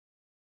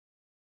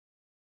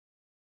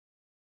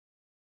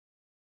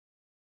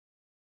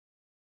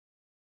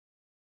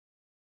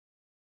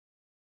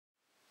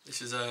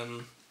This is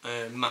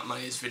Matt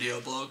Myers video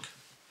blog.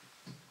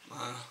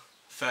 My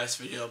first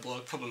video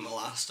blog, probably my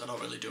last. I don't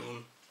really do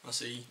them. I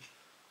see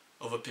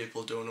other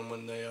people doing them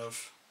when they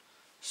have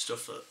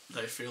stuff that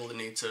they feel they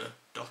need to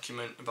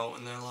document about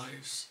in their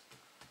lives.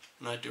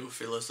 And I do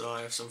feel as though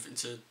I have something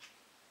to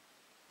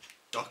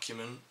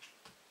document.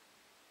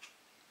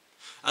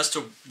 As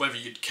to whether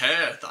you'd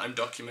care that I'm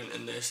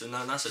documenting this, and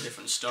that's a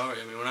different story.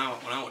 I mean, when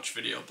I watch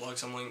video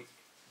blogs, I'm like,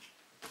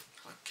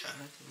 I care.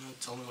 You know,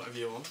 tell me whatever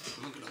you want.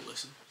 I'm not gonna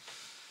listen.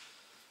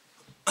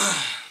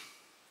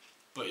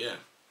 But yeah,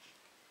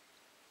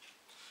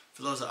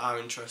 for those that are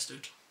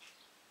interested,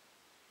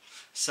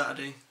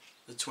 Saturday,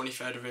 the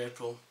 23rd of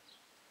April,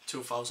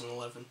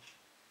 2011,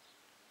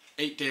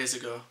 8 days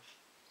ago,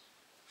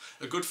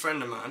 a good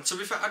friend of mine. To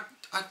be fair,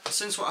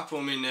 since what happened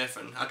with me and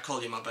Nathan, I'd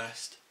call you my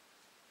best.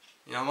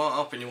 You know, I'm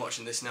hoping you're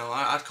watching this now.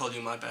 I'd call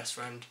you my best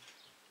friend.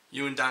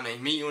 You and Danny.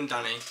 Meet you and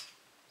Danny.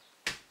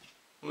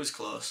 It was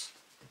close.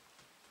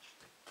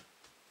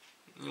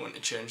 You wanted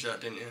to change that,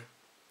 didn't you?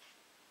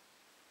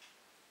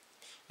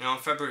 You know, on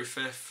February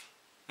 5th,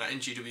 at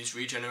NGW's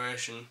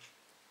Regeneration,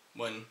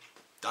 when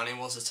Danny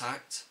was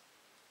attacked,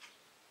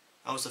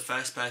 I was the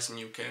first person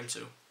you came to.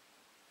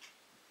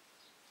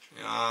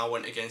 You know, I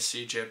went against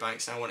CJ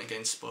Banks and I went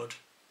against Spud.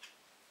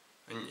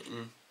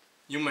 And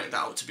you make that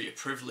out to be a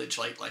privilege,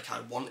 like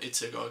I wanted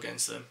to go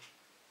against them.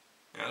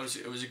 You know,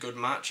 it was a good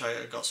match.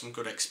 I got some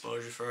good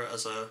exposure for it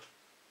as a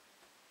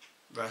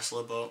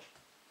wrestler, but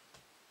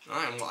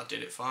I am what I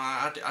did it for.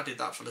 I did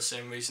that for the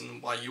same reason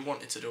why you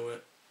wanted to do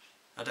it.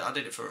 I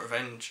did it for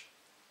revenge.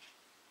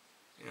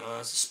 You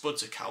know,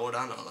 Spud's a coward,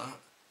 I know that.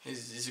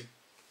 He's a,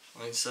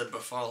 like I said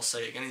before, I'll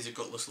say it again, he's a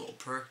gutless little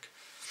prick.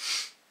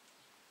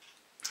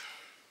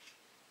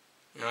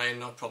 You know, I had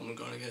no problem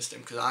going against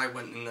him, because I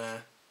went in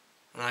there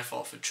and I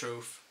fought for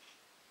truth,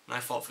 and I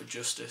fought for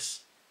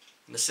justice,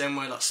 in the same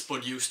way that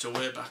Spud used to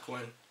way back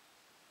when.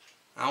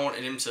 I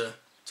wanted him to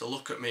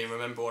look at me and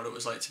remember what it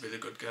was like to be the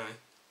good guy.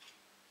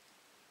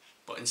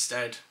 But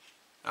instead,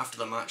 after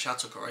the match, I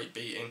took a right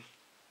beating.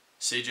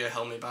 CJ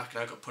held me back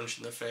and I got punched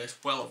in the face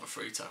well over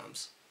 3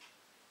 times.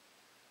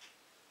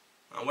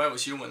 Now, where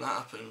was you when that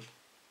happened?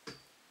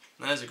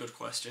 There's a good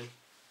question.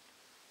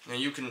 Now,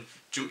 you can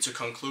jump to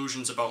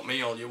conclusions about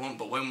me all you want,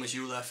 but when was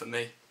you there for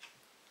me?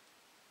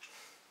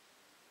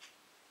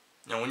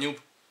 Now, when you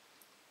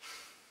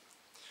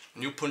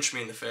punched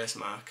me in the face,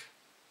 Mark,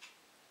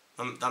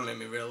 that made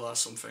me realise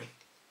something.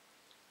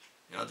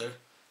 You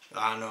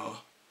know,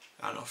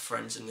 I know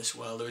friends in this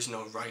world. There is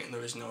no right and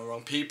there is no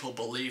wrong. People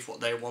believe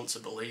what they want to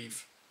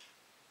believe.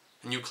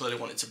 And you clearly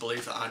wanted to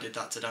believe that I did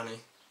that to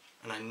Danny.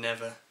 And I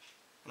never.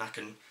 And I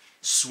can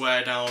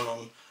swear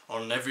down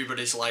on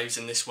everybody's lives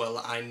in this world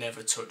that I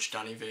never touched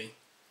Danny V.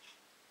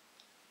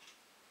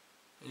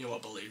 And you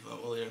won't believe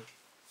that, will you?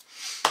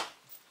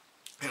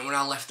 And when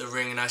I left the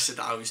ring and I said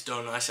that I was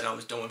done, I said I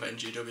was done with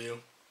NGW.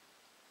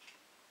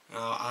 And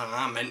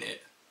I meant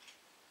it.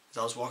 As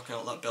I was walking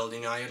out that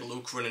building, I had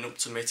Luke running up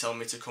to me, telling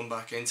me to come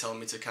back in, telling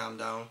me to calm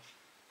down.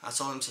 I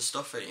told him to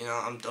stuff it, you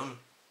know, I'm done.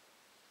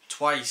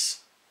 Twice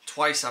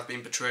I've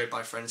been betrayed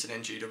by friends in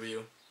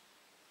NGW.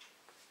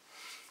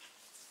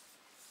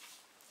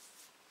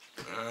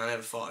 And I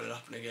never thought it'd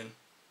happen again.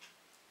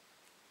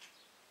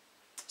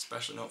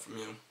 Especially not from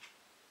you.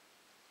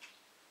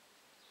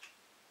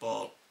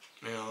 But,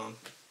 you know,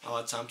 I've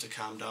had time to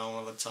calm down,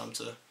 I've had time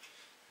to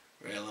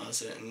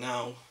realise it, and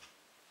now,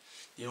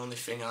 the only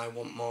thing I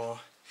want more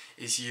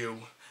is you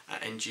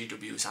at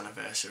NGW's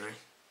anniversary.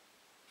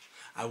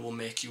 I will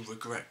make you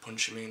regret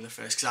punching me in the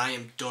face, because I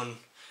am done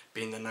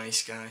being the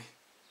nice guy.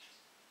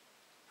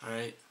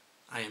 Alright?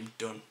 I am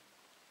done.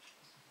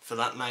 For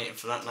that night and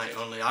for that night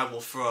only, I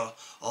will throw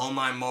all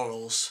my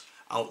morals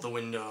out the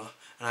window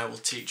and I will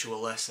teach you a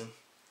lesson.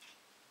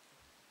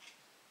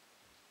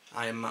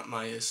 I am Matt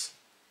Myers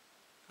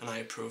and I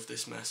approve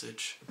this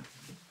message.